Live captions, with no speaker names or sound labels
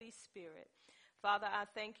Spirit. Father, I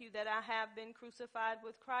thank you that I have been crucified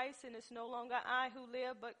with Christ, and it's no longer I who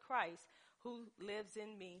live, but Christ who lives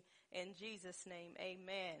in me. In Jesus' name,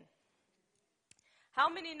 amen. How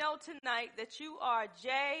many know tonight that you are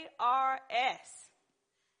JRS?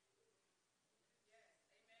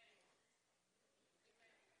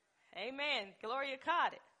 Amen. Gloria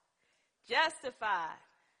caught it. Justified,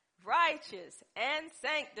 righteous, and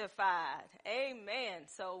sanctified. Amen.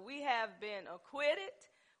 So we have been acquitted.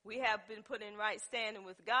 We have been put in right standing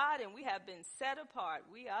with God, and we have been set apart.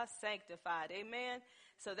 We are sanctified. Amen.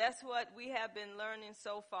 So that's what we have been learning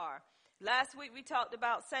so far. Last week we talked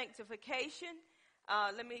about sanctification.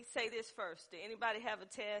 Let me say this first. Did anybody have a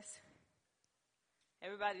test?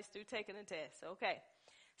 Everybody's through taking a test. Okay.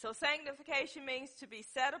 So sanctification means to be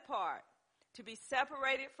set apart, to be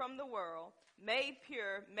separated from the world, made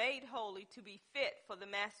pure, made holy, to be fit for the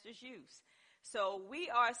master's use. So we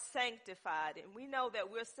are sanctified, and we know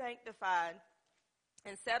that we're sanctified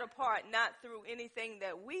and set apart not through anything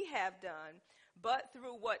that we have done, but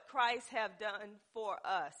through what Christ have done for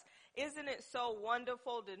us. Isn't it so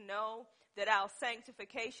wonderful to know that our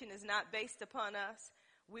sanctification is not based upon us?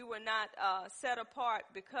 We were not set apart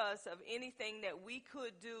because of anything that we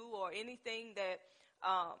could do or anything that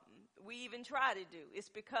we even try to do. It's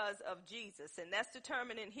because of Jesus. And that's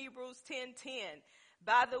determined in Hebrews 10:10.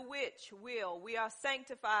 By the which will we are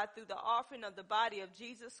sanctified through the offering of the body of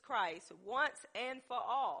Jesus Christ once and for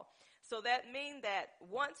all. So that means that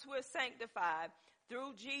once we're sanctified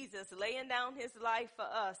through Jesus laying down his life for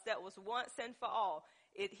us, that was once and for all.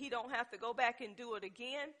 He don't have to go back and do it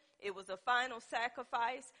again. It was a final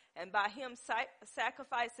sacrifice, and by him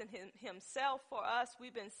sacrificing himself for us,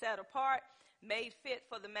 we've been set apart, made fit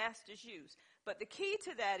for the master's use. But the key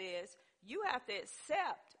to that is you have to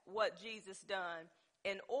accept what Jesus done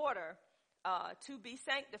in order to be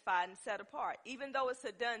sanctified and set apart. Even though it's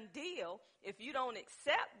a done deal, if you don't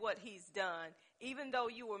accept what he's done, even though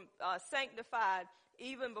you were sanctified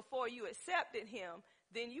even before you accepted him,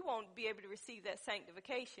 then you won't be able to receive that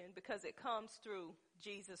sanctification because it comes through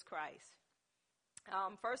Jesus Christ.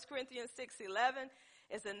 1 Corinthians 6:11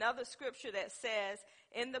 is another scripture that says,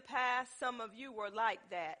 in the past, some of you were like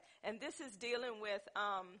that. And this is dealing with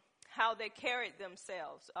how they carried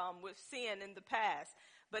themselves with sin in the past.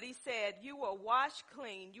 But he said, you were washed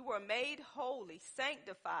clean, you were made holy,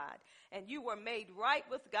 sanctified, and you were made right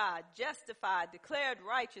with God, justified, declared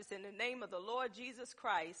righteous in the name of the Lord Jesus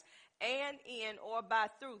Christ, and in or by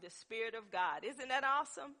through the Spirit of God. Isn't that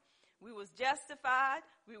awesome? We was justified,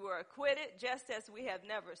 we were acquitted just as we have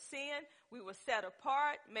never sinned. We were set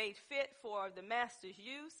apart, made fit for the master's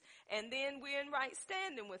use, and then we're in right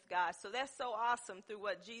standing with God. So that's so awesome through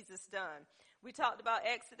what Jesus done. We talked about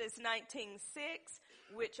Exodus 19:6,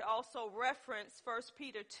 which also referenced 1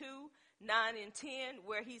 Peter 2:9 and 10,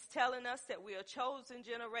 where he's telling us that we are a chosen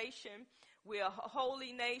generation, we are a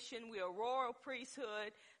holy nation, we are a royal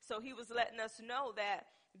priesthood. So he was letting us know that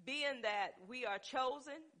being that we are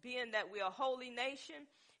chosen, being that we are a holy nation,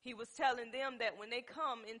 he was telling them that when they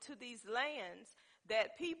come into these lands,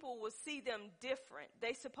 that people will see them different.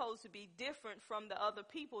 They're supposed to be different from the other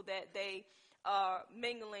people that they are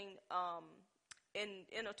mingling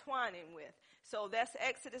intertwining with. So that's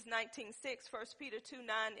Exodus 19:6, 1 Peter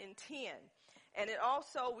 2:9 and 10. And it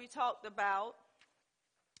also, we talked about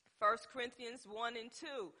 1 Corinthians 1 and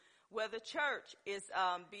 2, where the church is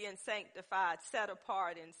being sanctified, set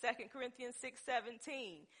apart. In 2 Corinthians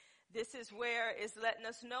 6:17, this is where it's letting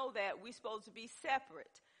us know that we're supposed to be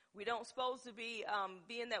separate. We don't supposed to be,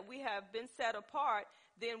 being that we have been set apart,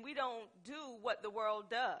 then we don't do what the world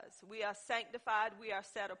does. We are sanctified, we are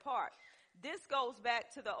set apart. This goes back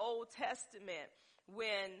to the Old Testament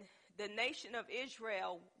when the nation of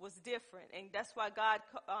Israel was different. And that's why God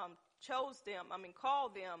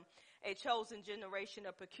called them a chosen generation,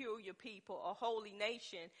 a peculiar people, a holy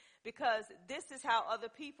nation, because this is how other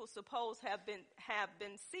people have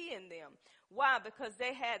been seeing them. Why? Because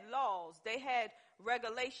they had laws, they had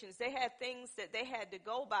regulations, they had things that they had to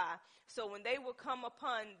go by. So when they would come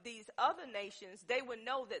upon these other nations, they would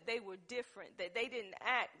know that they were different, that they didn't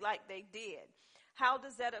act like they did. How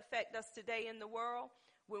does that affect us today in the world?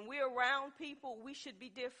 When we're around people, we should be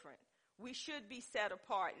different. We should be set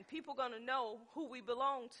apart, and people are going to know who we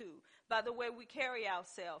belong to by the way we carry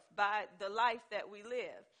ourselves, by the life that we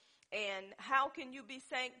live. And how can you be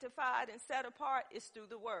sanctified and set apart? Is through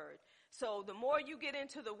the Word. So the more you get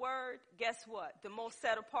into the Word, guess what? The more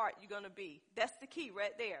set apart you're going to be. That's the key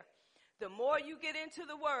right there. The more you get into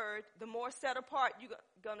the Word, the more set apart you're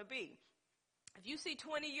going to be. If you see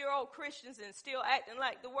 20-year-old Christians and still acting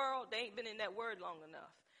like the world, they ain't been in that Word long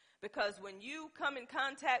enough. Because when you come in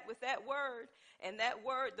contact with that word, and that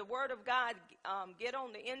word, the word of God, get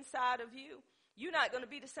on the inside of you, you're not going to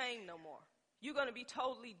be the same no more. You're going to be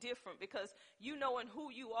totally different because you knowing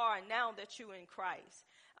who you are now that you're in Christ.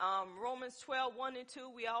 Romans 12, 1 and 2,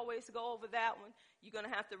 we always go over that one. You're going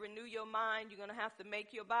to have to renew your mind. You're going to have to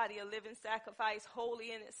make your body a living sacrifice,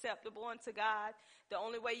 holy and acceptable unto God. The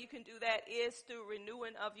only way you can do that is through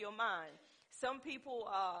renewing of your mind. Some people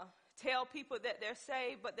tell people that they're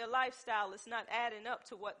saved, but their lifestyle is not adding up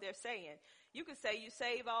to what they're saying. You can say you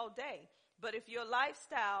save all day, but if your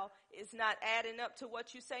lifestyle is not adding up to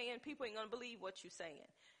what you're saying, people ain't going to believe what you're saying.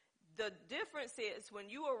 The difference is when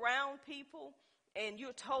you're around people and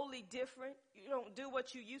you're totally different, you don't do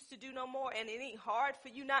what you used to do no more, and it ain't hard for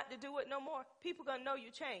you not to do it no more, people going to know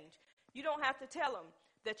you changed. You don't have to tell them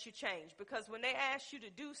that you changed, because when they ask you to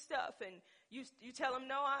do stuff and you tell them,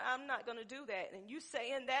 no, I'm not going to do that, and you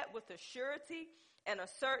saying that with a surety and a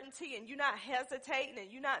certainty, and you're not hesitating,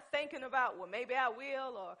 and you're not thinking about, well, maybe I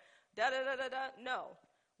will, or da-da-da-da-da. No.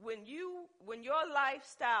 When your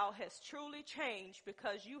lifestyle has truly changed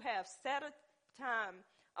because you have set a time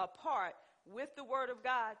apart with the word of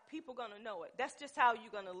God, people are going to know it. That's just how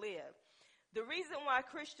you're going to live. The reason why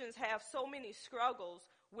Christians have so many struggles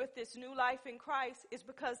with this new life in Christ is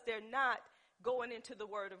because they're not going into the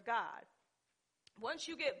word of God. Once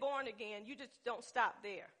you get born again, you just don't stop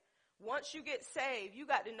there. Once you get saved, you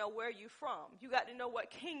got to know where you're from. You got to know what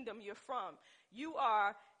kingdom you're from. You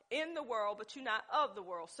are in the world, but you're not of the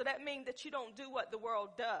world. So that means that you don't do what the world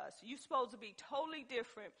does. You're supposed to be totally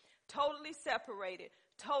different, totally separated,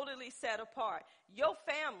 totally set apart. Your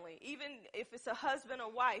family, even if it's a husband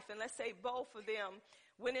or wife, and let's say both of them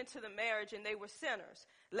went into the marriage and they were sinners.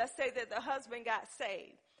 Let's say that the husband got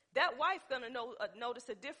saved. That wife going to notice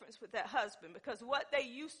a difference with that husband, because what they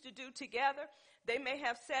used to do together, they may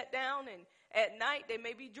have sat down and at night they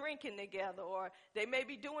may be drinking together, or they may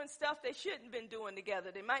be doing stuff they shouldn't have been doing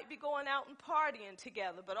together. They might be going out and partying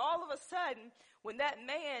together. But all of a sudden, when that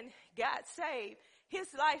man got saved, his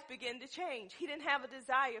life began to change. He didn't have a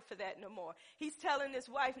desire for that no more. He's telling his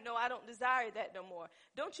wife, no, I don't desire that no more.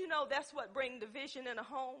 Don't you know that's what brings division in a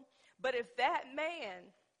home? But if that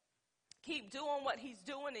man keep doing what he's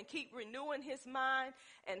doing and keep renewing his mind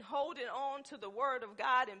and holding on to the word of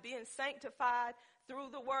God and being sanctified through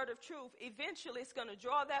the word of truth, eventually it's going to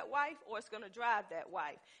draw that wife, or it's going to drive that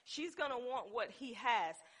wife. She's going to want what he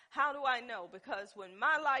has. How do I know? Because when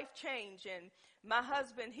my life changed and my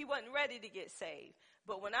husband, he wasn't ready to get saved.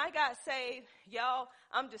 But when I got saved, y'all,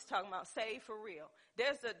 I'm just talking about saved for real.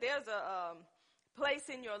 There's a place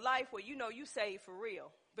in your life where you know you saved for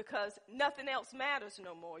real, because nothing else matters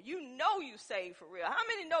no more. You know you saved for real. How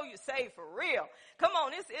many know you saved for real? Come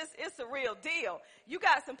on, it's a real deal. You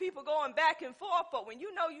got some people going back and forth, but when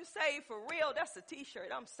you know you saved for real, that's a t-shirt.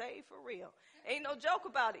 I'm saved for real. Ain't no joke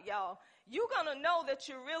about it, y'all. You're going to know that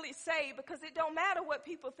you're really saved, because it don't matter what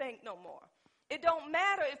people think no more. It don't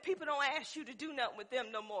matter if people don't ask you to do nothing with them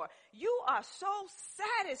no more. You are so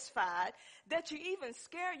satisfied that you even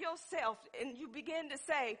scare yourself and you begin to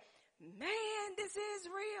say, man, this is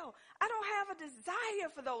real. I don't have a desire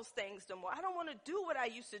for those things no more. I don't want to do what I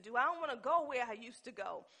used to do. I don't want to go where I used to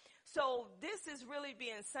go. So this is really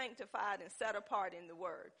being sanctified and set apart in the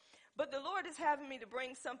word. But the Lord is having me to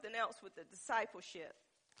bring something else with the discipleship.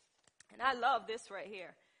 And I love this right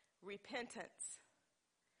here. Repentance.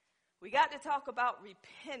 We got to talk about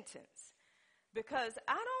repentance, because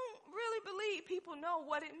I don't really believe people know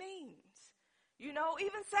what it means. You know,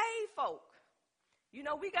 even saved folk. You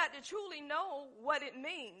know, we got to truly know what it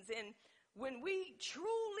means. And when we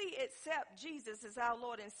truly accept Jesus as our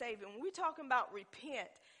Lord and Savior, when we're talking about repent,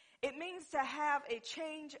 it means to have a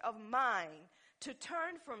change of mind, to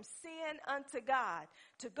turn from sin unto God,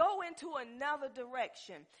 to go into another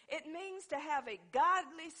direction. It means to have a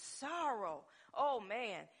godly sorrow. Oh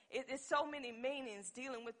man, it's so many meanings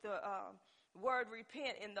dealing with the word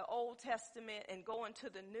repent in the Old Testament and going to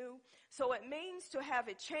the New. So it means to have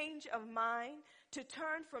a change of mind, to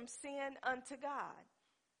turn from sin unto God,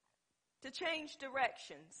 to change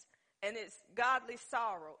directions. And it's godly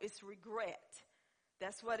sorrow, it's regret.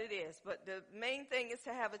 That's what it is. But the main thing is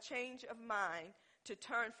to have a change of mind, to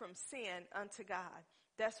turn from sin unto God.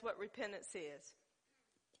 That's what repentance is.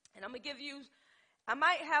 And I'm going to give you, I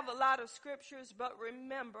might have a lot of scriptures, but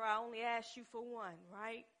remember, I only asked you for one,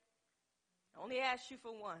 right? I only asked you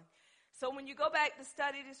for one. So when you go back to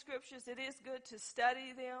study the scriptures, it is good to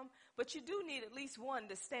study them, but you do need at least one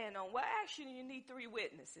to stand on. Well, actually, you need 3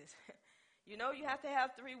 witnesses. You know, you have to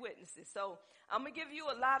have 3 witnesses. So I'm going to give you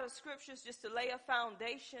a lot of scriptures just to lay a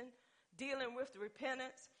foundation dealing with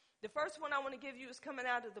repentance. The first one I want to give you is coming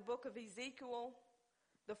out of the book of Ezekiel,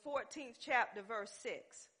 the 14th chapter, verse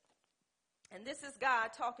 6. And this is God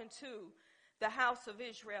talking to the house of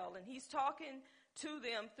Israel, and he's talking to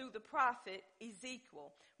them through the prophet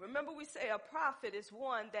Ezekiel. Remember, we say a prophet is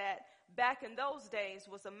one that back in those days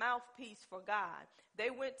was a mouthpiece for God. They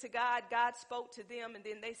went to God, God spoke to them, and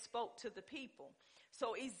then they spoke to the people.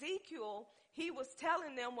 So Ezekiel, he was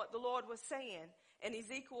telling them what the Lord was saying in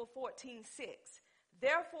Ezekiel 14:6.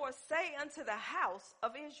 Therefore say unto the house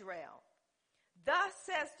of Israel, thus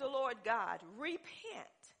says the Lord God,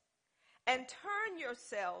 repent and turn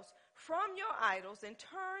yourselves from your idols and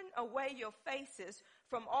turn away your faces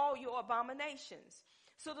from all your abominations.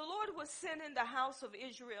 So the Lord was sending the house of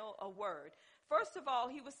Israel a word. First of all,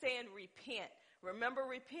 he was saying repent. Remember,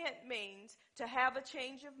 repent means to have a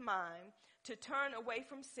change of mind, to turn away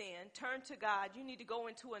from sin, turn to God. You need to go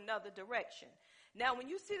into another direction. Now, when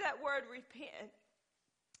you see that word repent,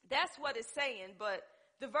 that's what it's saying, but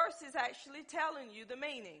the verse is actually telling you the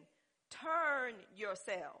meaning. Turn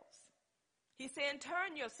yourselves. He's saying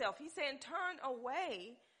turn yourself. He's saying turn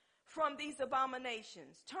away from these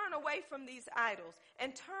abominations. Turn away from these idols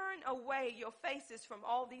and turn away your faces from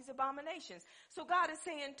all these abominations. So God is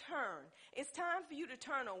saying turn. It's time for you to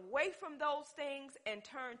turn away from those things and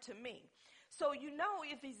turn to me. So you know,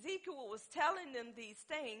 if Ezekiel was telling them these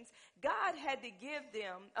things, God had to give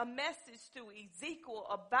them a message through Ezekiel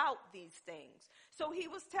about these things. So he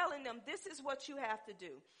was telling them, this is what you have to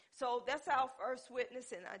do. So that's our first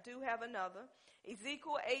witness, and I do have another.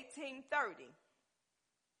 Ezekiel 18:30.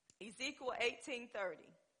 Ezekiel 18:30.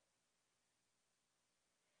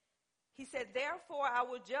 He said, therefore I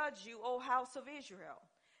will judge you, O house of Israel.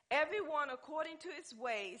 Everyone according to his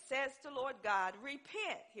ways, says the Lord God,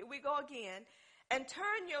 repent, here we go again, and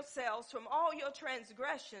turn yourselves from all your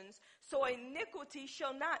transgressions, so iniquity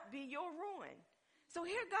shall not be your ruin. So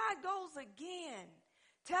here God goes again,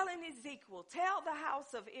 telling Ezekiel, tell the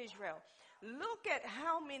house of Israel, look at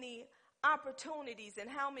how many opportunities and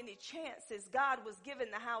how many chances God was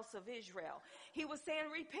giving the house of Israel. He was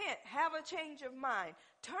saying, repent, have a change of mind,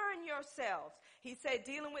 turn yourselves. He said,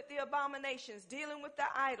 dealing with the abominations, dealing with the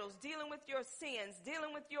idols, dealing with your sins,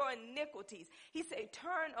 dealing with your iniquities. He said,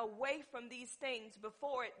 turn away from these things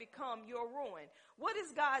before it become your ruin. What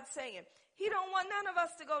is God saying? He don't want none of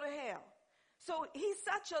us to go to hell. So he's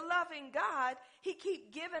such a loving God, he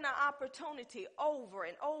keep giving an opportunity over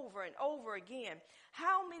and over and over again.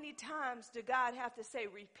 How many times do God have to say,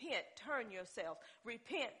 repent, turn yourself,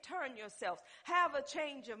 repent, turn yourself, have a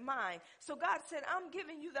change of mind? So God said, I'm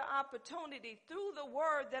giving you the opportunity through the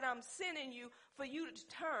word that I'm sending you for you to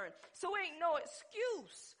turn. So ain't no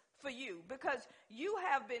excuse for you because you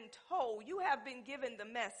have been told, you have been given the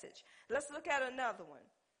message. Let's look at another one.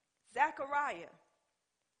 Zechariah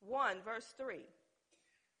 1 verse 3.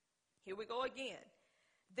 Here we go again.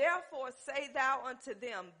 Therefore say thou unto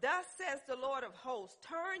them, thus says the Lord of hosts,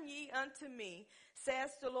 turn ye unto me,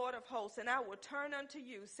 says the Lord of hosts, and I will turn unto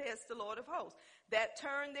you, says the Lord of hosts. That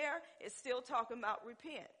turn there is still talking about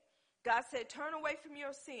repent. God said, turn away from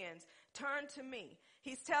your sins, turn to me.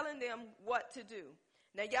 He's telling them what to do.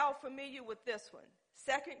 Now y'all familiar with this one.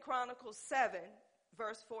 2 Chronicles 7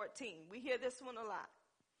 verse 14. We hear this one a lot.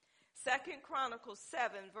 2 Chronicles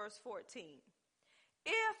 7 verse 14.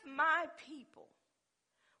 If my people,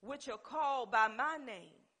 which are called by my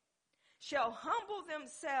name, shall humble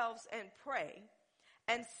themselves and pray,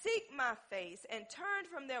 and seek my face, and turn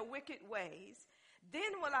from their wicked ways,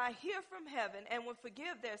 then will I hear from heaven, and will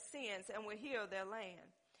forgive their sins, and will heal their land.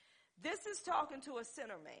 This is talking to a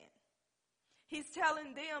sinner man. He's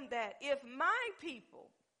telling them that if my people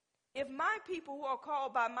who are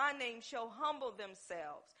called by my name shall humble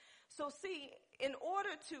themselves. So see, in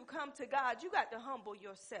order to come to God, you got to humble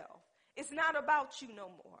yourself. It's not about you no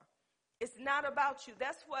more. It's not about you.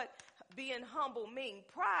 That's what being humble means.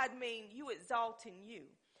 Pride means you exalting you.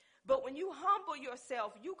 But when you humble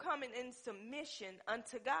yourself, you coming in submission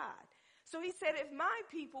unto God. So he said, if my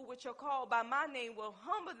people, which are called by my name, will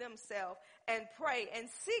humble themselves and pray and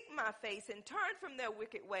seek my face and turn from their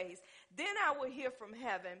wicked ways, then I will hear from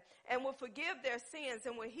heaven and will forgive their sins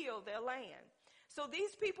and will heal their land. So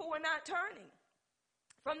these people were not turning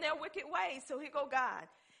from their wicked ways. So here go God.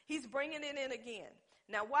 He's bringing it in again.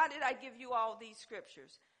 Now, why did I give you all these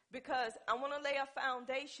scriptures? Because I want to lay a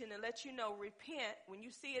foundation and let you know, repent, when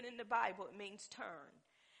you see it in the Bible, it means turn.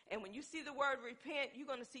 And when you see the word repent, you're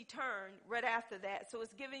going to see turn right after that. So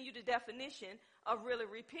it's giving you the definition of really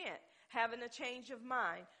repent, having a change of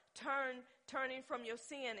mind, turn turning from your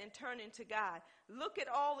sin and turning to God. Look at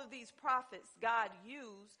all of these prophets God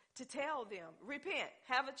used to tell them, repent,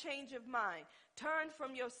 have a change of mind, turn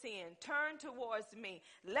from your sin, turn towards me,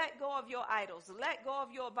 let go of your idols, let go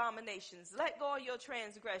of your abominations, let go of your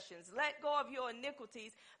transgressions, let go of your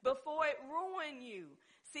iniquities before it ruin you.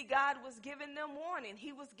 See, God was giving them warning.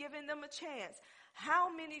 He was giving them a chance.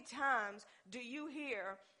 How many times do you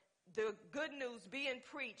hear the good news being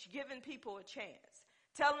preached, giving people a chance?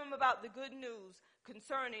 Tell them about the good news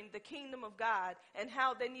concerning the kingdom of God and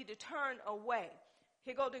how they need to turn away.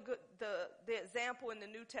 Here go the example in the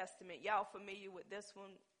New Testament. Y'all familiar with this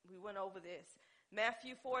one? We went over this.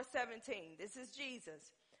 Matthew 4:17. This is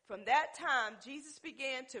Jesus. From that time, Jesus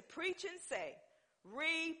began to preach and say,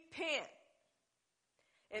 repent.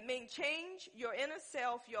 It means change your inner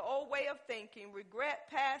self, your old way of thinking, regret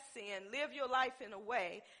past sin, live your life in a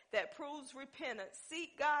way that proves repentance,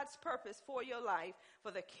 seek God's purpose for your life, for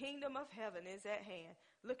the kingdom of heaven is at hand.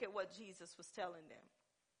 Look at what Jesus was telling them.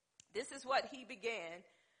 This is what he began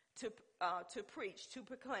to preach, to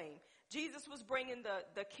proclaim. Jesus was bringing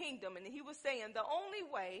the kingdom, and he was saying the only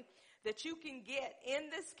way that you can get in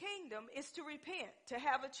this kingdom is to repent, to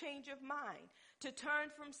have a change of mind, to turn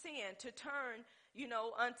from sin, to turn,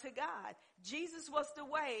 unto God. Jesus was the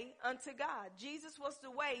way unto God. Jesus was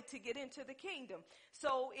the way to get into the kingdom.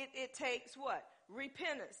 So it takes what?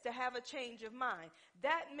 Repentance, to have a change of mind.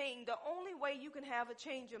 That means the only way you can have a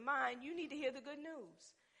change of mind, you need to hear the good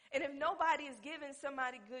news. And if nobody is giving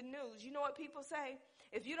somebody good news, you know what people say?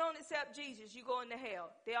 If you don't accept Jesus, you're going to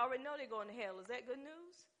hell. They already know they're going to hell. Is that good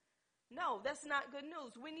news? No, that's not good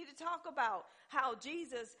news. We need to talk about how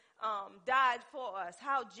Jesus died for us,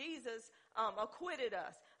 how Jesus acquitted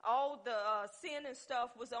us. All the sin and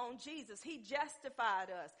stuff was on Jesus. He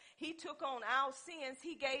justified us. He took on our sins.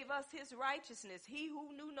 He gave us his righteousness. He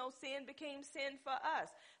who knew no sin became sin for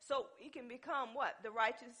us. So he can become what? The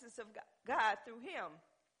righteousness of God through him.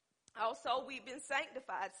 Also, we've been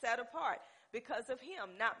sanctified, set apart because of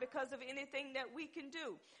him, not because of anything that we can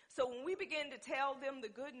do. So when we begin to tell them the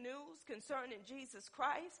good news concerning Jesus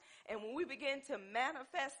Christ, and when we begin to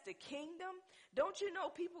manifest the kingdom, don't you know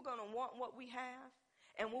people are going to want what we have?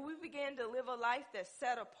 And when we begin to live a life that's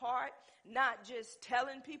set apart, not just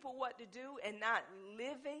telling people what to do and not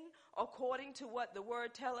living according to what the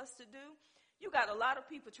word tells us to do, you got a lot of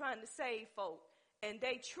people trying to save folk, and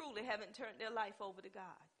they truly haven't turned their life over to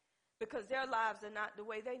God. Because their lives are not the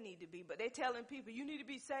way they need to be. But they're telling people, you need to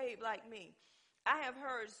be saved like me. I have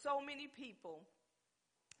heard so many people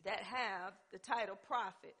that have the title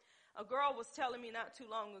prophet. A girl was telling me not too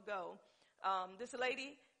long ago, this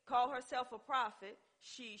lady called herself a prophet.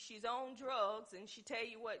 She's on drugs, and she tell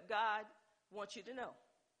you what God wants you to know.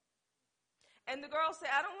 And the girl said,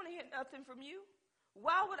 I don't want to hear nothing from you.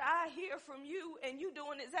 Why would I hear from you and you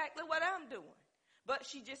doing exactly what I'm doing? But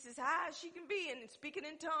she just as high as she can be and speaking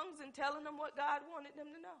in tongues and telling them what God wanted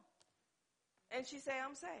them to know. And she say,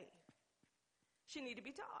 I'm saved. She need to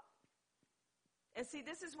be taught. And see,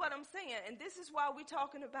 this is what I'm saying. And this is why we're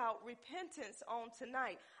talking about repentance on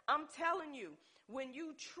tonight. I'm telling you, when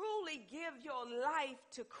you truly give your life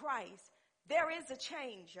to Christ, there is a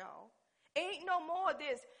change, y'all. Ain't no more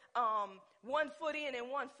this 1 foot in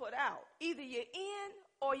and 1 foot out. Either you're in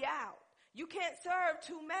or you're out. You can't serve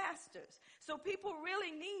two masters. So people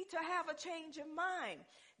really need to have a change of mind.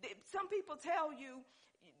 Some people tell you,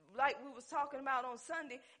 like we was talking about on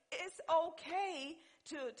Sunday, it's okay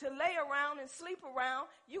to lay around and sleep around.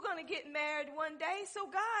 You're going to get married one day, so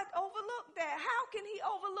God overlooked that. How can he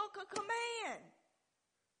overlook a command?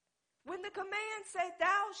 When the command says,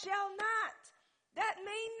 thou shalt not, that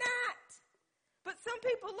mean not. But some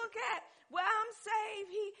people look at, well, I'm saved.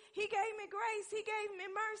 He gave me grace. He gave me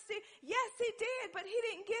mercy. Yes, he did, but he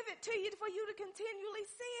didn't give it to you for you to continually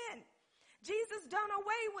sin. Jesus done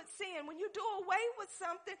away with sin. When you do away with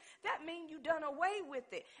something, that means you done away with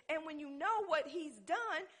it. And when you know what he's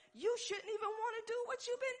done, you shouldn't even want to do what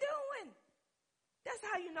you've been doing. That's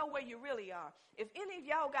how you know where you really are. If any of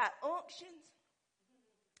y'all got unctions,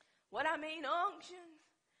 what I mean unctions,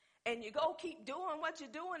 and you go keep doing what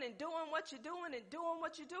you're doing and doing what you're doing and doing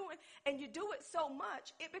what you're doing, and you do it so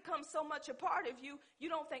much, it becomes so much a part of you, you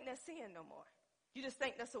don't think that's sin no more. You just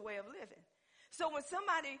think that's a way of living. So when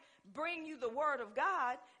somebody bring you the word of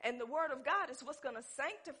God, and the word of God is what's going to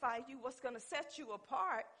sanctify you, what's going to set you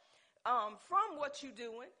apart from what you're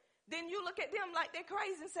doing, then you look at them like they're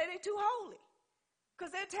crazy and say they're too holy.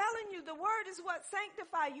 Because they're telling you the word is what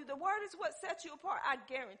sanctifies you. The word is what sets you apart. I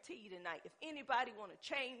guarantee you tonight, if anybody want to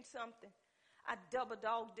change something, I double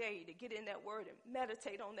dog dare you to get in that word and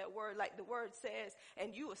meditate on that word like the word says,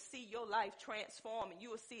 and you will see your life transform and you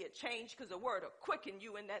will see it change because the word will quicken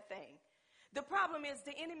you in that thing. The problem is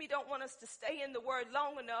the enemy don't want us to stay in the word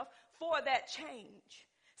long enough for that change.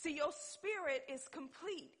 See, your spirit is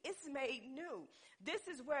complete. It's made new. This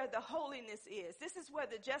is where the holiness is. This is where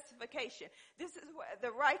the justification, this is where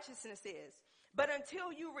the righteousness is. But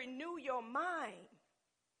until you renew your mind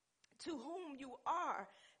to whom you are,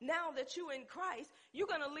 now that you're in Christ, you're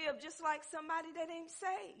going to live just like somebody that ain't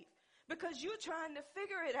saved. Because you're trying to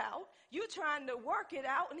figure it out. You're trying to work it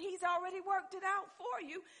out, and he's already worked it out for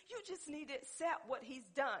you. You just need to accept what he's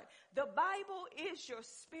done. The Bible is your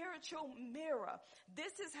spiritual mirror.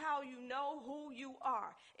 This is how you know who you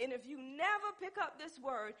are. And if you never pick up this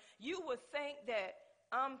word, you would think that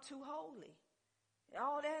I'm too holy.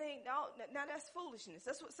 All that ain't, now that's foolishness.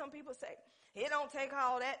 That's what some people say. It don't take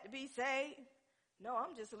all that to be saved. No,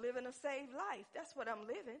 I'm just living a saved life. That's what I'm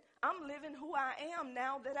living. I'm living who I am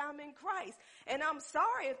now that I'm in Christ. And I'm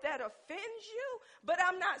sorry if that offends you, but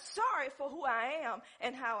I'm not sorry for who I am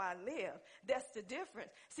and how I live. That's the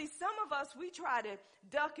difference. See, some of us, we try to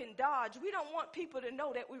duck and dodge. We don't want people to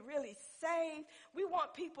know that we're really saved. We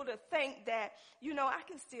want people to think that, I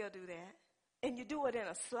can still do that. And you do it in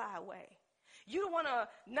a sly way. You don't want to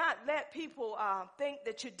not let people think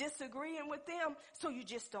that you're disagreeing with them, so you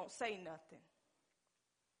just don't say nothing.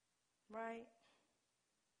 Right?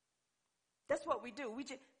 That's what we do.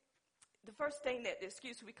 The first thing that the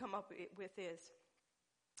excuse we come up with is,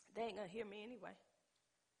 they ain't going to hear me anyway.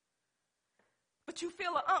 But you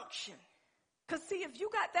feel an unction. Because see, if you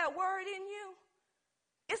got that word in you,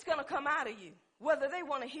 it's going to come out of you, whether they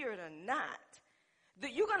want to hear it or not.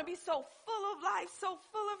 That you're going to be so full of life, so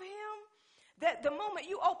full of him, that the moment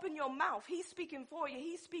you open your mouth, he's speaking for you,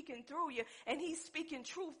 he's speaking through you, and he's speaking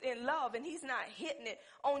truth in love, and he's not hitting it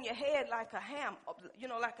on your head like a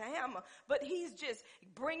hammer, but he's just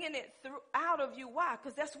bringing it through out of you. Why?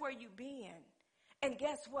 Because that's where you've been. And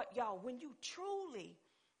guess what, y'all? When you truly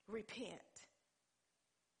repent,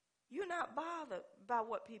 you're not bothered by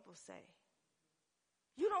what people say.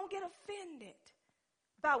 You don't get offended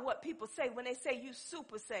by what people say when they say you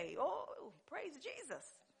super saved. Oh, praise Jesus.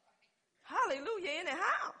 Hallelujah,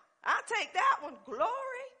 anyhow. I'll take that one.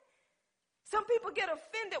 Glory. Some people get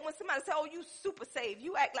offended when somebody says, oh, you super saved.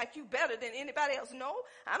 You act like you better than anybody else. No,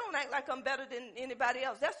 I don't act like I'm better than anybody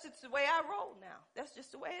else. That's just the way I roll now. That's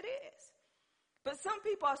just the way it is. But some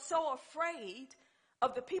people are so afraid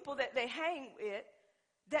of the people that they hang with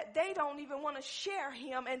that they don't even want to share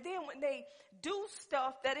him. And then when they do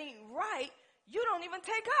stuff that ain't right, you don't even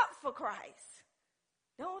take up for Christ.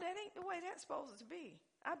 No, that ain't the way that's supposed to be.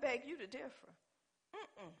 I beg you to differ.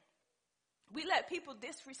 We let people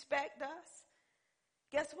disrespect us.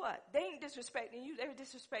 Guess what? They ain't disrespecting you. They're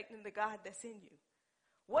disrespecting the God that's in you.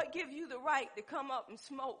 What give you the right to come up and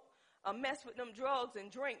smoke or mess with them drugs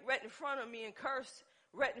and drink right in front of me and curse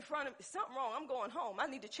right in front of me? Something wrong. I'm going home. I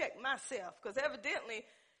need to check myself because evidently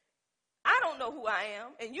I don't know who I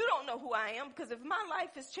am and you don't know who I am, because if my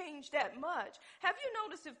life has changed that much, have you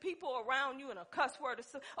noticed if people around you in a cuss word or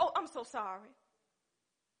so, oh, I'm so sorry.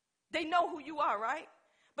 They know who you are, right?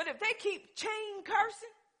 But if they keep chain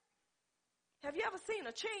cursing, have you ever seen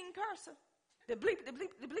a chain curser? The bleep, the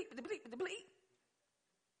bleep, the bleep, the bleep, the bleep.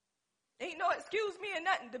 Ain't no excuse me or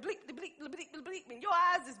nothing. The bleep, the bleep, the bleep, the bleep, and your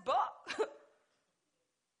eyes is buck.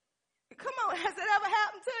 Come on, has it ever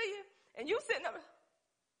happened to you? And you sitting up.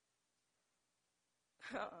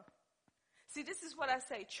 See, this is what I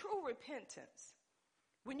say. True repentance.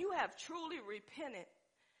 When you have truly repented,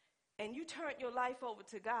 and you turn your life over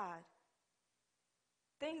to God,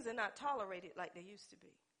 things are not tolerated like they used to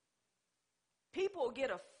be. People get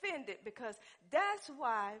offended because that's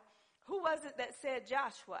why, who was it that said,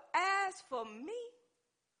 Joshua, as for me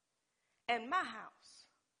and my house,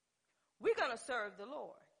 we're going to serve the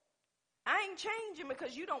Lord. I ain't changing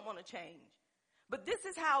because you don't want to change. But this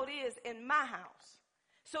is how it is in my house.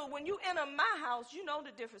 So when you enter my house, you know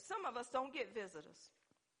the difference. Some of us don't get visitors.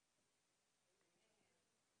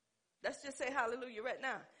 Let's just say hallelujah right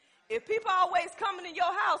now. If people always coming to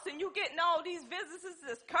your house and you getting all these visitors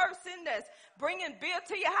that's cursing, that's bringing beer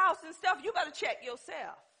to your house and stuff, you better check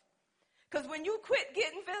yourself. Because when you quit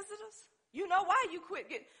getting visitors, you know why you quit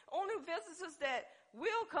getting. Only visitors that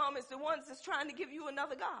will come is the ones that's trying to give you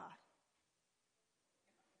another God.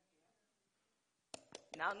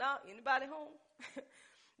 Now, anybody home?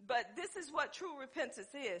 But this is what true repentance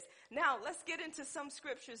is. Now, let's get into some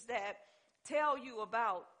scriptures that tell you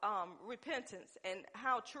about repentance and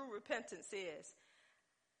how true repentance is.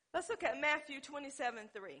 Let's look at Matthew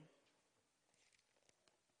 27:3.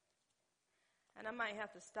 And I might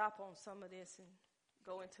have to stop on some of this and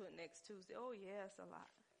go into it next Tuesday. Oh, yeah, it's a lot.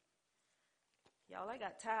 Y'all, I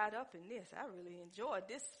got tied up in this. I really enjoyed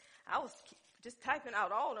this. I was Just typing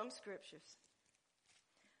out all them scriptures.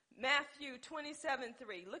 Matthew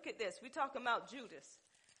 27:3. Look at this. We're talking about Judas.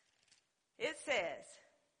 It says,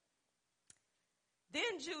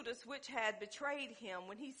 then Judas, which had betrayed him,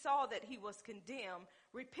 when he saw that he was condemned,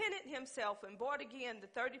 repented himself and brought again the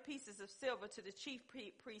 30 pieces of silver to the chief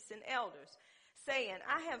priests and elders, saying,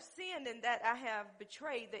 I have sinned in that I have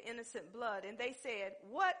betrayed the innocent blood. And they said,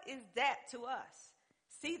 what is that to us?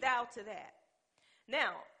 See thou to that.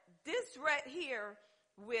 Now, this right here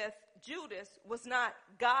with Judas was not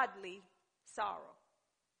godly sorrow.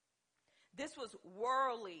 This was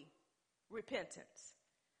worldly repentance.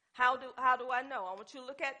 How do I know? I want you to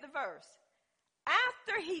look at the verse.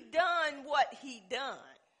 After he done what he done,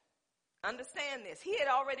 understand this, he had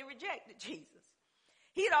already rejected Jesus.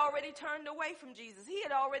 He had already turned away from Jesus. He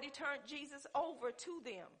had already turned Jesus over to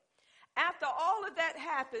them. After all of that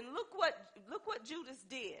happened, look what Judas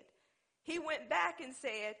did. He went back and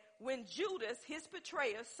said, when Judas, his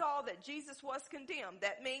betrayer, saw that Jesus was condemned,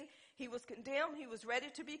 that means he was condemned, he was ready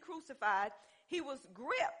to be crucified, he was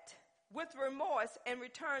gripped with remorse and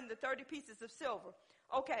returned the 30 pieces of silver.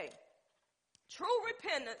 Okay, true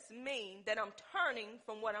repentance means that I'm turning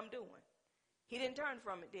from what I'm doing. He didn't turn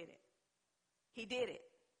from it, did it? He did it.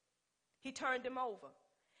 He turned him over.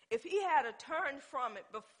 If he had a turn from it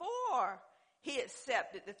before he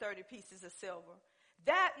accepted the 30 pieces of silver,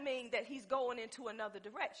 that means that he's going into another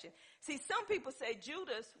direction. See, some people say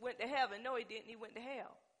Judas went to heaven. No, he didn't. He went to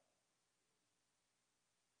hell.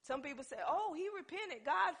 Some people say, oh, he repented.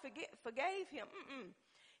 God forgave him.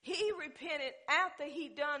 He repented after he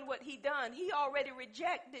done what he done. He already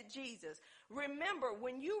rejected Jesus. Remember,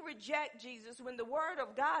 when you reject Jesus, when the word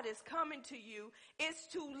of God is coming to you, it's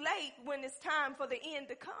too late when it's time for the end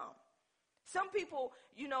to come. Some people,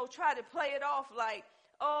 try to play it off like,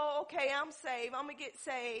 oh, okay, I'm saved. I'm going to get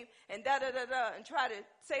saved and da-da-da-da and try to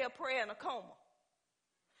say a prayer in a coma.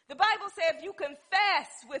 The Bible says if you confess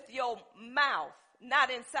with your mouth,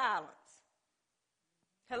 not in silence.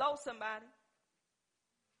 Hello, somebody.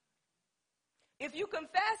 If you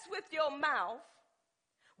confess with your mouth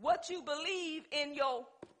what you believe in your,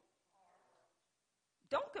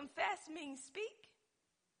 don't confess means speak.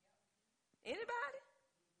 Anybody?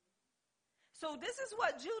 So this is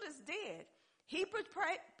what Judas did. He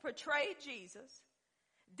betrayed Jesus.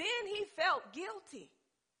 Then he felt guilty.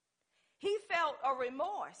 He felt a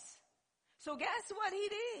remorse. So guess what he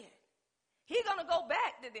did? He's going to go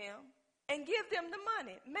back to them and give them the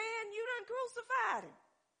money. Man, you done crucified him.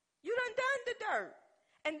 You done the dirt.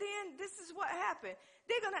 And then this is what happened.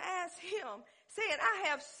 They're going to ask him, saying, I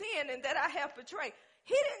have sinned and that I have betrayed.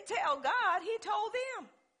 He didn't tell God. He told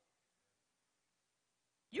them.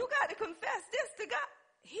 You got to confess this to God.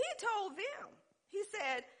 He told them. He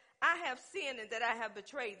said, I have sinned and that I have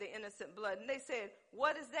betrayed the innocent blood. And they said,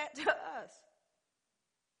 what is that to us?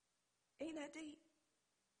 Ain't that deep?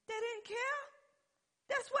 They didn't care.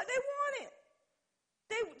 That's what they wanted.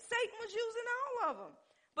 Satan was using all of them.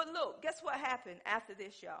 But look, guess what happened after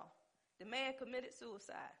this, y'all? The man committed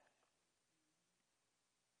suicide.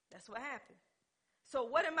 That's what happened. So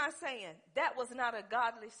what am I saying? That was not a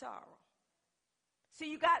godly sorrow.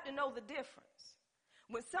 See, you got to know the difference.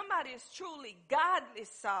 When somebody is truly godly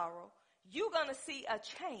sorrow, you're going to see a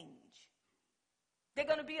change. They're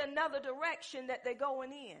going to be another direction that they're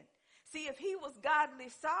going in. See, if he was godly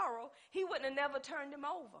sorrow, he wouldn't have never turned him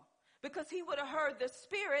over because he would have heard the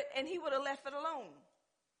Spirit and he would have left it alone.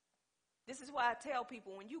 This is why I tell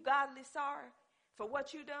people, when you godly sorry for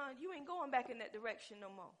what you done, you ain't going back in that direction no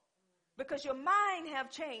more because your mind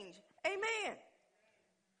have changed. Amen.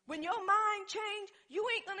 When your mind change, you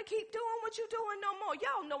ain't going to keep doing what you're doing no more.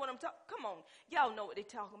 Y'all know what I'm talking. Come on. Y'all know what they're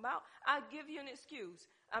talking about. I'll give you an excuse.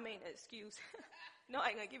 No,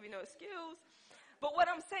 I ain't going to give you no excuse. But what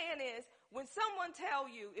I'm saying is, when someone tell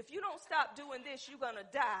you, if you don't stop doing this, you're going to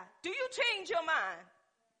die, do you change your mind?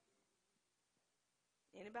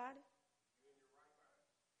 Anybody?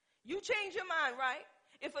 You change your mind, right?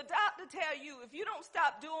 If a doctor tell you, if you don't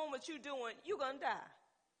stop doing what you're doing, you're going to die.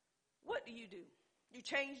 What do? You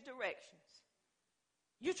change directions.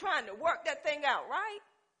 You're trying to work that thing out, right?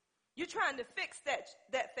 You're trying to fix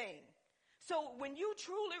that thing. So when you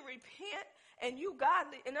truly repent and you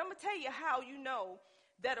godly, and I'm going to tell you how you know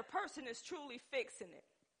that a person is truly fixing it.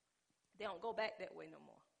 They don't go back that way no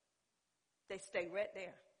more. They stay right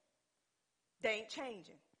there. They ain't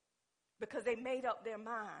changing because they made up their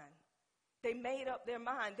mind. They made up their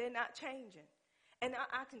mind. They're not changing. And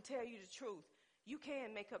I can tell you the truth. You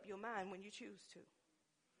can make up your mind when you choose to.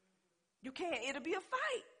 You can. It'll be a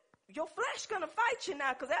fight. Your flesh going to fight you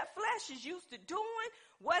now because that flesh is used to doing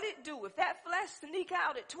what it do. If that flesh sneak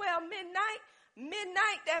out at 12 midnight,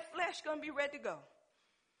 midnight, that flesh going to be ready to go.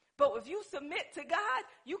 But if you submit to God,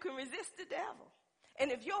 you can resist the devil.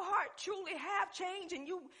 And if your heart truly have changed and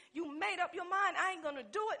you made up your mind, I ain't going to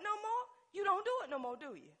do it no more, you don't do it no more,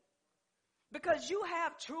 do you? Because you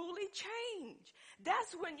have truly changed.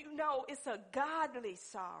 That's when you know it's a godly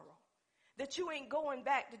sorrow. That you ain't going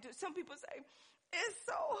back to do. Some people say, it's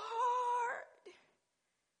so hard.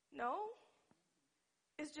 No.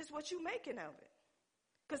 It's just what you're making of it.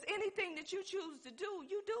 Because anything that you choose to do,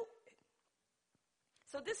 you do it.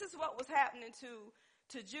 So this is what was happening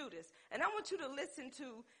to Judas. And I want you to listen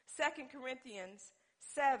to 2 Corinthians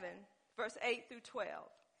 7, verse 8 through 12.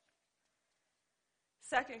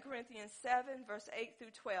 2 Corinthians 7, verse 8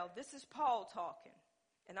 through 12. This is Paul talking.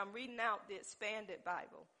 And I'm reading out the expanded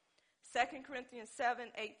Bible. 2 Corinthians 7,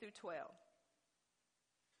 8 through 12.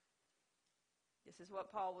 This is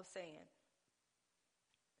what Paul was saying.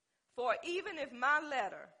 For even if my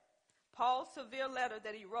letter, Paul's severe letter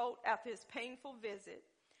that he wrote after his painful visit,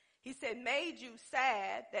 he said, made you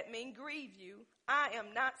sad, that means grieve you, I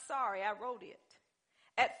am not sorry I wrote it.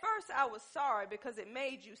 At first I was sorry because it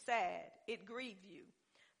made you sad. It grieved you.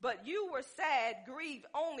 But you were sad, grieved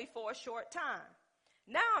only for a short time.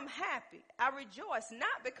 Now I'm happy. I rejoice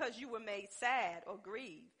not because you were made sad or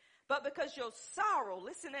grieved, but because your sorrow,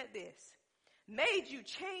 listen at this, made you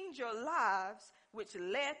change your lives, which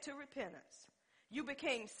led to repentance. You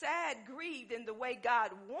became sad, grieved in the way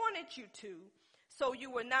God wanted you to, so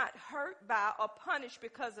you were not hurt by or punished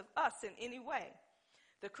because of us in any way.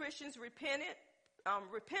 The Christians repentance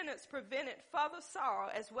prevented further sorrow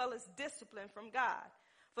as well as discipline from God.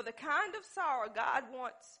 For the kind of sorrow God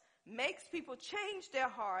wants makes people change their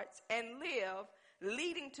hearts and live,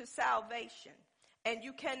 leading to salvation. And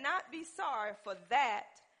you cannot be sorry for that.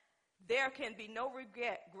 There can be no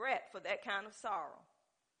regret for that kind of sorrow.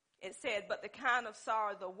 It said, but the kind of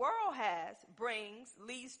sorrow the world has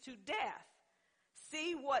leads to death.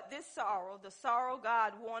 See what this sorrow, the sorrow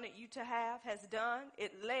God wanted you to have, has done.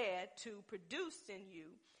 It led to produced in you.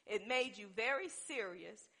 It made you very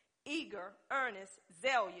serious, eager, earnest,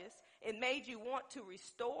 zealous. It made you want to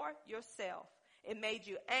restore yourself. It made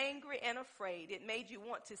you angry and afraid. It made you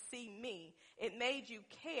want to see me. It made you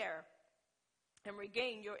care and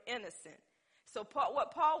regain your innocence. So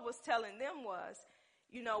what Paul was telling them was,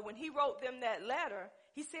 when he wrote them that letter,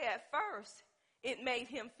 he said at first it made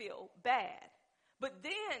him feel bad. But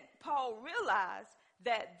then Paul realized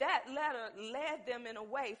that letter led them in a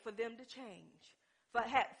way for them to change,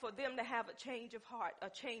 for them to have a change of heart, a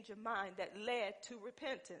change of mind that led to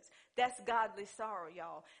repentance. That's godly sorrow,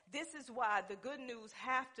 y'all. This is why the good news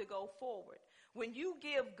have to go forward. When you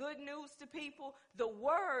give good news to people, the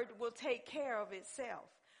word will take care of itself.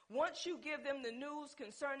 Once you give them the news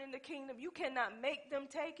concerning the kingdom, you cannot make them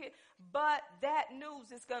take it, but that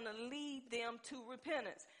news is going to lead them to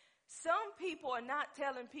repentance. Some people are not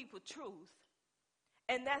telling people truth,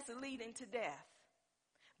 and that's leading to death.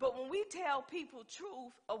 But when we tell people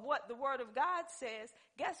truth of what the Word of God says,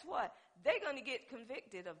 guess what? They're going to get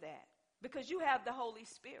convicted of that because you have the Holy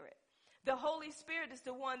Spirit. The Holy Spirit is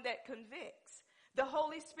the one that convicts. The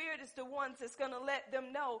Holy Spirit is the one that's going to let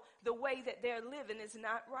them know the way that they're living is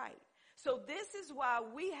not right. So this is why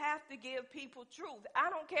we have to give people truth. I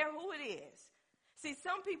don't care who it is. See,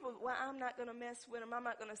 some people, well, I'm not going to mess with them. I'm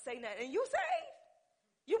not going to say nothing. And you saved?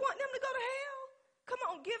 You want them to go to hell? Come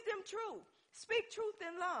on, give them truth. Speak truth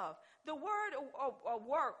in love. The word will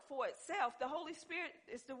work for itself. The Holy Spirit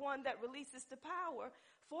is the one that releases the power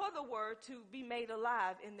for the word to be made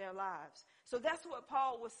alive in their lives. So that's what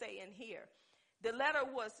Paul was saying here. The letter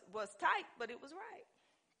was tight, but it was right.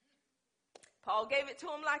 Paul gave it to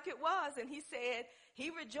him like it was, and he said he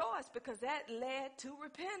rejoiced because that led to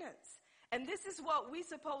repentance. And this is what we're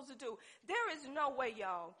supposed to do. There is no way,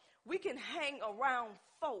 y'all, we can hang around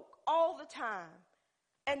folk all the time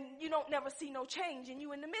and you don't never see no change and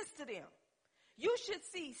you in the midst of them. You should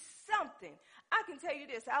see something. I can tell you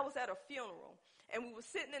this. I was at a funeral and we were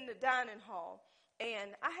sitting in the dining hall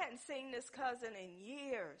and I hadn't seen this cousin in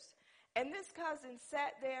years. And this cousin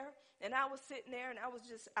sat there and I was sitting there and I was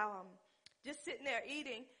just sitting there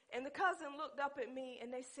eating. And the cousin looked up at me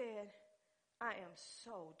and they said, I am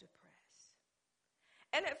so depressed.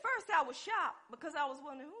 And at first I was shocked because I was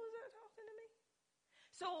wondering, who is that talking to me?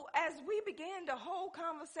 So as we began the whole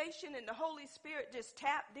conversation and the Holy Spirit just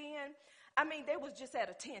tapped in, they was just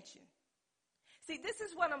at attention. See, this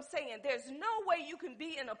is what I'm saying. There's no way you can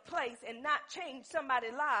be in a place and not change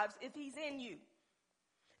somebody's lives if he's in you.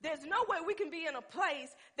 There's no way we can be in a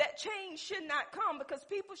place that change should not come because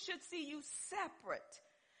people should see you separate.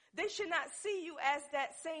 They should not see you as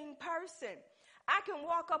that same person. I can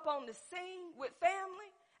walk up on the scene with family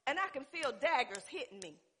and I can feel daggers hitting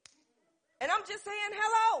me. And I'm just saying,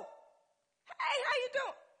 hello. Hey, how you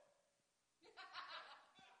doing?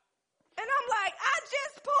 And I'm like, I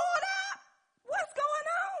just pulled up. What's going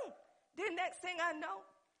on? Then next thing I know,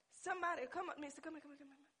 somebody come up to me and say, come here.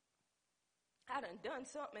 I done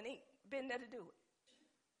something and ain't been there to do it.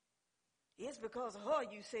 It's because of her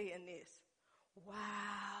you saying this.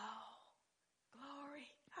 Wow. Glory.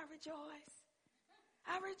 I rejoice.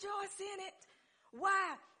 I rejoice in it.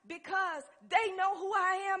 Why? Because they know who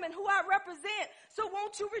I am and who I represent. So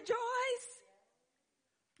won't you rejoice?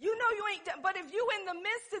 You know you ain't done. But if you in the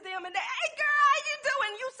midst of them and they, hey girl, how you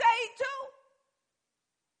doing? You saved too.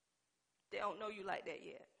 They don't know you like that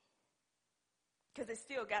yet. Because they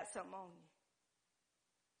still got something on you.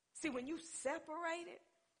 See, when you separate it,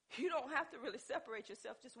 you don't have to really separate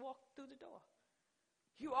yourself. Just walk through the door.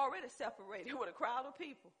 You already separated with a crowd of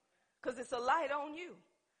people. Because it's a light on you.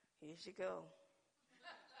 Here she go.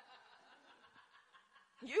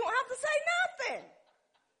 You don't have to say nothing.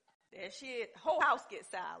 There she is. Whole house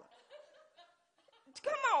gets silent.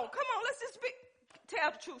 Come on. Let's just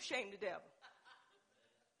tell the truth, shame the devil.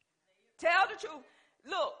 Tell the truth.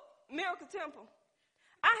 Look, Miracle Temple,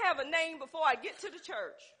 I have a name before I get to the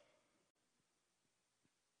church.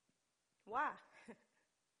 Why?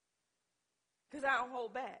 Because I don't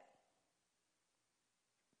hold back.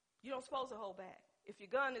 You don't supposed to hold back. If your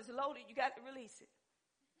gun is loaded, you got to release it.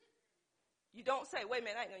 You don't say, wait a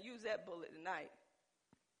minute, I ain't going to use that bullet tonight.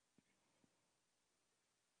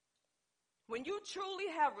 When you truly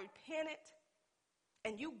have repented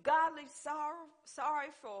and you godly sorry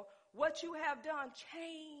for what you have done,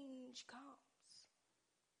 change comes.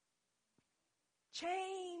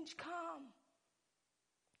 Change comes.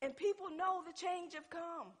 And people know the change have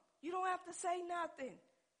come. You don't have to say nothing.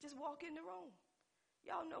 Just walk in the room.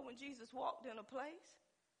 Y'all know when Jesus walked in a place,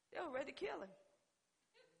 they were ready to kill him.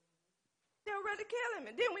 They were ready to kill him.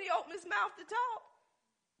 And then when he opened his mouth to talk,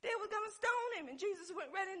 they were going to stone him. And Jesus went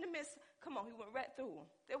right in the midst. Come on, he went right through them.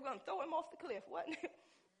 They were going to throw him off the cliff, wasn't it?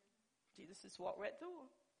 Jesus just walked right through them.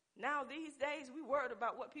 Now these days, we worried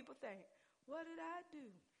about what people think. What did I do?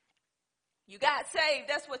 You got saved.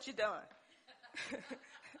 That's what you done.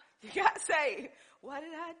 You got saved. What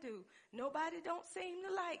did I do? Nobody don't seem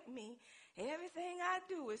to like me. Everything I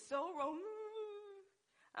do is so wrong.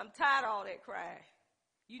 I'm tired of all that crying.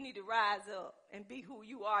 You need to rise up and be who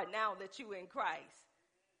you are now that you're in Christ.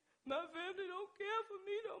 My family don't care for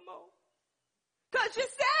me no more. Because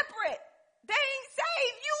you're separate. They ain't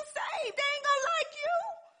saved. You saved. They ain't going to like you.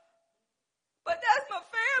 But that's my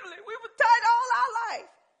family. We were tight all our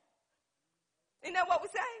life. Isn't that what we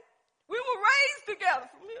say? We were raised together.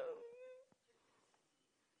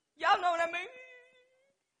 Y'all know what I mean?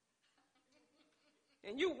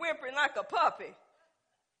 And you whimpering like a puppy.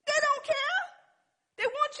 They don't care. They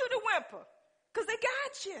want you to whimper because they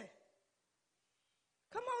got you.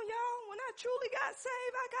 Come on, y'all. When I truly got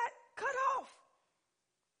saved, I got cut off.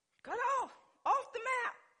 Cut off the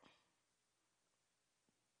map.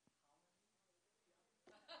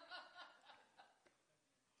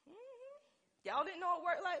 Y'all didn't know it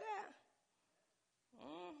worked like that?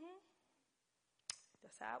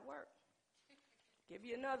 That's how it worked. Give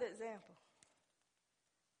you another example.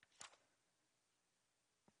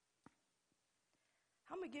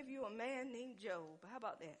 I'm going to give you a man named Job. How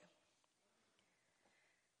about that?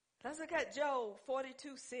 Let's look at Job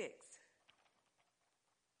 42:6.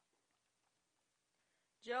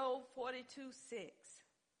 Job 42:6.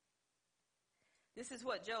 This is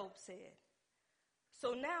what Job said.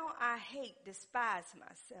 So now I despise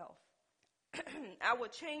myself. I will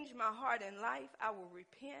change my heart in life. I will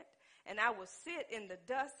repent, and I will sit in the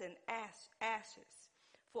dust and ashes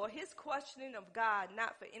for his questioning of God,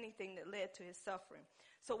 not for anything that led to his suffering.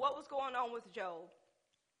 So what was going on with Job?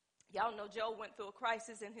 Y'all know Job went through a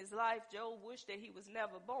crisis in his life. Job wished that he was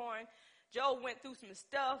never born. Job went through some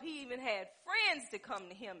stuff. He even had friends to come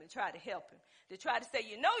to him and try to help him, to try to say,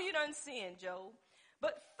 you know you done sinned, Job.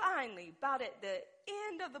 But finally, about at the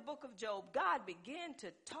end of the book of Job, God began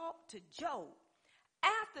to talk to Job.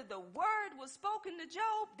 After the word was spoken to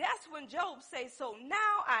Job, that's when Job says, so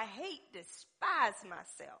now I despise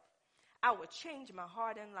myself. I will change my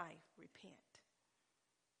heart and life. Repent.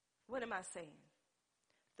 What am I saying?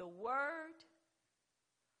 The word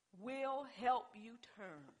will help you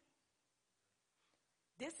turn.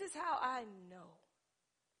 This is how I know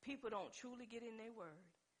people don't truly get in their word.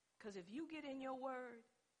 Because if you get in your word,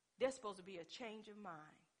 there's supposed to be a change of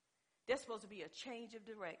mind. There's supposed to be a change of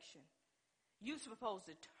direction. You're supposed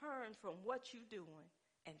to turn from what you're doing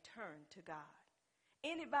and turn to God.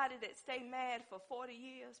 Anybody that stay mad for 40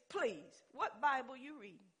 years, please, what Bible you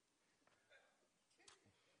reading?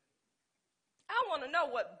 I want to know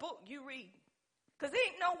what book you read. Because there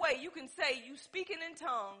ain't no way you can say you speaking in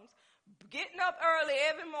tongues, getting up early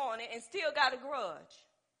every morning, and still got a grudge.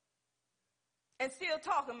 And still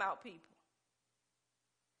talking about people.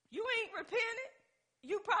 You ain't repented.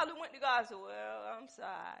 You probably went to God and said, well, I'm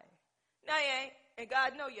sorry. No, you ain't. And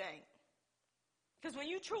God know you ain't. Because when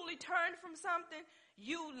you truly turn from something,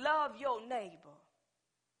 you love your neighbor.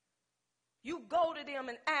 You go to them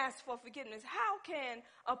and ask for forgiveness. How can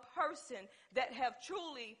a person that have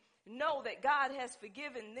truly know that God has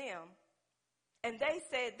forgiven them, and they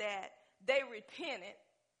said that they repented,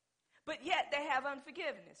 but yet they have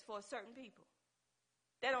unforgiveness for certain people?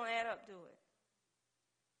 That don't add up, do it?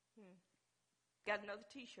 Got another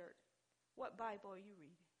t-shirt. What Bible are you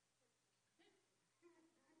reading?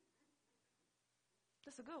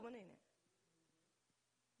 That's a good one, ain't it?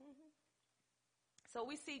 So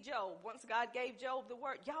we see Job. Once God gave Job the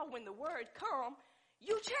word, y'all, when the word come,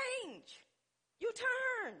 you change. You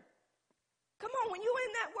turn. Come on, when you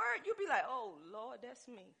in that word, you be like, oh, Lord, that's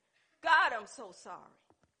me. God, I'm so sorry.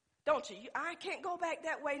 Don't you? I can't go back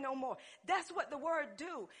that way no more. That's what the word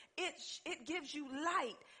do. It gives you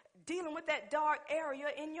light dealing with that dark area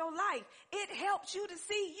in your life. It helps you to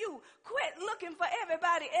see you. Quit looking for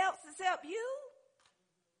everybody else except you.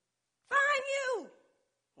 Find you.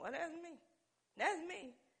 Well, that's me. That's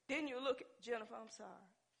me. Then you look at Jennifer, I'm sorry.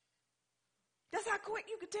 That's how quick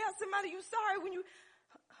you could tell somebody you're sorry when you,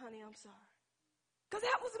 honey, I'm sorry. Because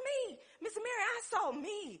that was me. Miss Mary, I saw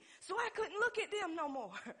me. So I couldn't look at them no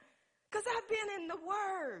more. Because I've been in the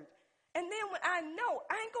Word. And then when I know,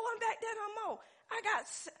 I ain't going back there no more. I got,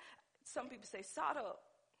 some people say, sawed up.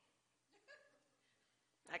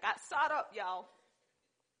 I got sawed up, y'all.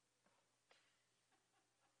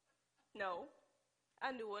 No.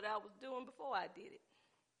 I knew what I was doing before I did it.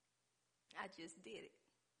 I just did it.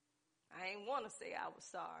 I ain't want to say I was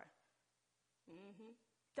sorry.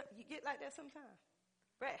 You get like that sometimes.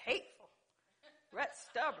 Rat hateful. Rat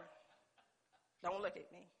stubborn. Don't look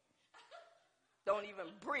at me. Don't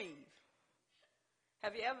even breathe.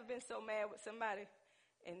 Have you ever been so mad with somebody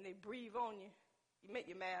and they breathe on you? You make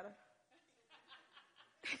you madder.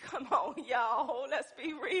 Come on, y'all. Let's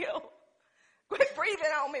be real. Quit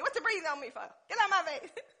breathing on me. What you breathing on me for? Get out of my face.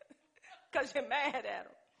 Because you're mad at them.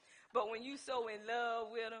 But when you so in love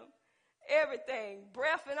with them, everything,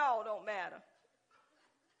 breath and all don't matter.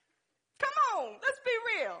 Come on, let's be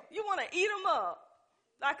real. You want to eat them up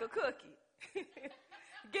like a cookie.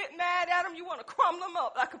 Get mad at them, you want to crumble them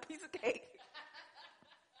up like a piece of cake.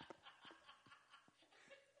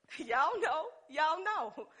 Y'all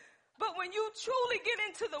know. But when you truly get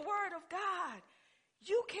into the Word of God,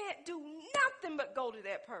 you can't do nothing but go to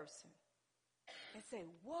that person and say,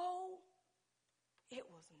 whoa, it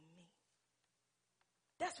was me.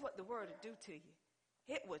 That's what the Word will do to you.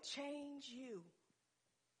 It will change you.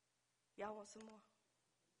 Y'all want some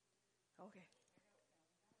more? Okay.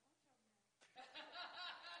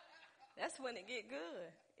 That's when it get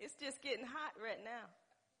good. It's just getting hot right now.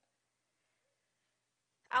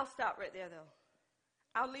 I'll stop right there, though.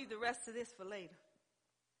 I'll leave the rest of this for later.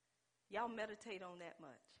 Y'all meditate on that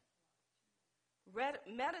much.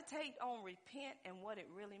 Meditate on repent and what it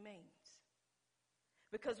really means.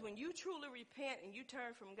 Because when you truly repent and you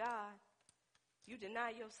turn from God, you deny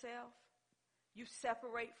yourself, you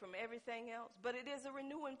separate from everything else. But it is a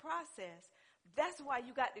renewing process. That's why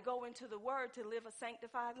you got to go into the Word to live a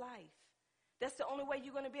sanctified life. That's the only way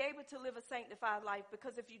you're going to be able to live a sanctified life.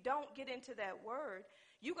 Because if you don't get into that Word,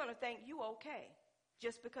 you're going to think you okay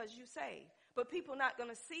just because you saved. But people not going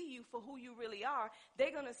to see you for who you really are.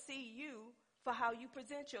 They're going to see you for how you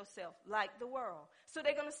present yourself, like the world. So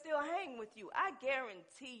they're going to still hang with you. I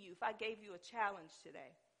guarantee you, if I gave you a challenge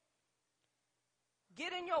today,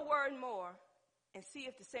 get in your Word more and see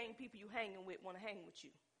if the same people you hanging with want to hang with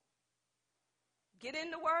you. Get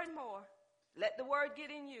in the Word more. Let the Word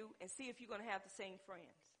get in you and see if you're going to have the same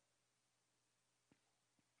friends.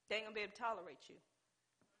 They ain't going to be able to tolerate you.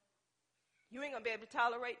 You ain't going to be able to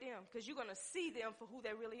tolerate them because you're going to see them for who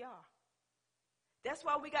they really are. That's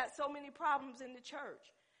why we got so many problems in the church.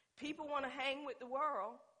 People want to hang with the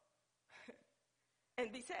world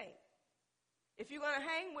and be saved. If you're going to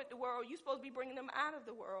hang with the world, you're supposed to be bringing them out of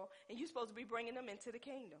the world, and you're supposed to be bringing them into the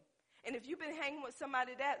kingdom. And if you've been hanging with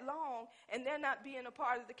somebody that long and they're not being a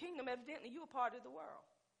part of the kingdom, evidently you're a part of the world.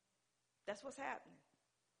 That's what's happening.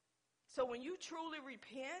 So when you truly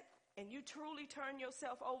repent and you truly turn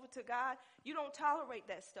yourself over to God, you don't tolerate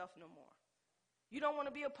that stuff no more. You don't want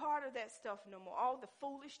to be a part of that stuff no more. All the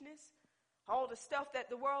foolishness, all the stuff that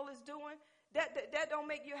the world is doing, that don't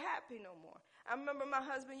make you happy no more. I remember my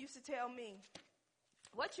husband used to tell me,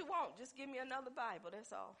 what you want, just give me another Bible,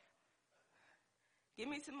 that's all. Give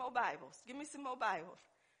me some more Bibles. Give me some more Bibles.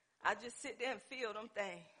 I just sit there and feel them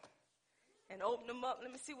things and open them up.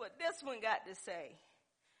 Let me see what this one got to say.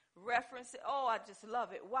 Reference it. Oh, I just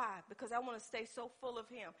love it. Why? Because I want to stay so full of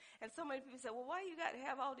him. And so many people say, well, why you got to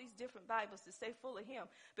have all these different Bibles to stay full of him?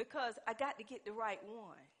 Because I got to get the right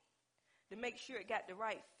one to make sure it got the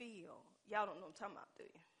right feel. Y'all don't know what I'm talking about, do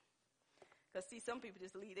you? Because, see, some people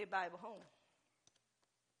just leave their Bible home.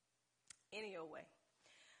 Any old way.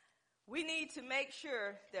 We need to make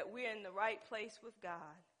sure that we're in the right place with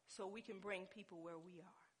God so we can bring people where we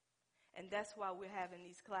are. And that's why we're having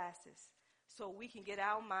these classes, so we can get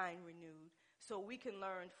our mind renewed, so we can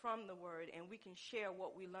learn from the Word, and we can share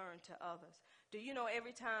what we learn to others. Do you know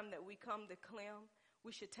every time that we come to Clem,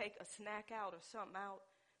 we should take a snack out or something out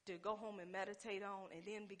to go home and meditate on and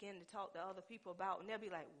then begin to talk to other people about, and they'll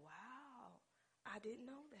be like, wow, I didn't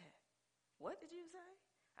know that. What did you say?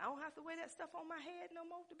 I don't have to wear that stuff on my head no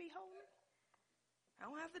more to be holy. I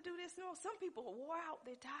don't have to do this no more. Some people are wore out.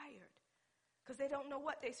 They're tired because they don't know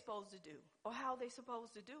what they're supposed to do or how they're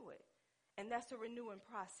supposed to do it. And that's a renewing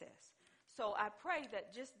process. So I pray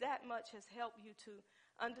that just that much has helped you to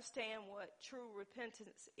understand what true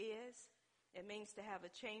repentance is. It means to have a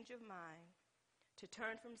change of mind, to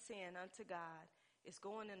turn from sin unto God. It's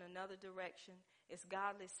going in another direction. It's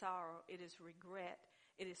godly sorrow. It is regret.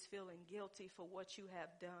 It is feeling guilty for what you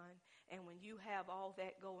have done. And when you have all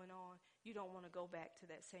that going on, you don't want to go back to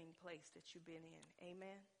that same place that you've been in.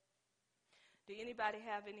 Amen? Do anybody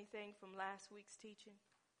have anything from last week's teaching?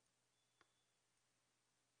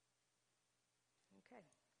 Okay.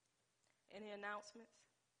 Any announcements?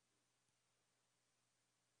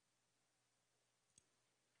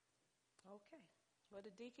 Okay. Well,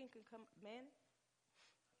 the deacon can come. Manny?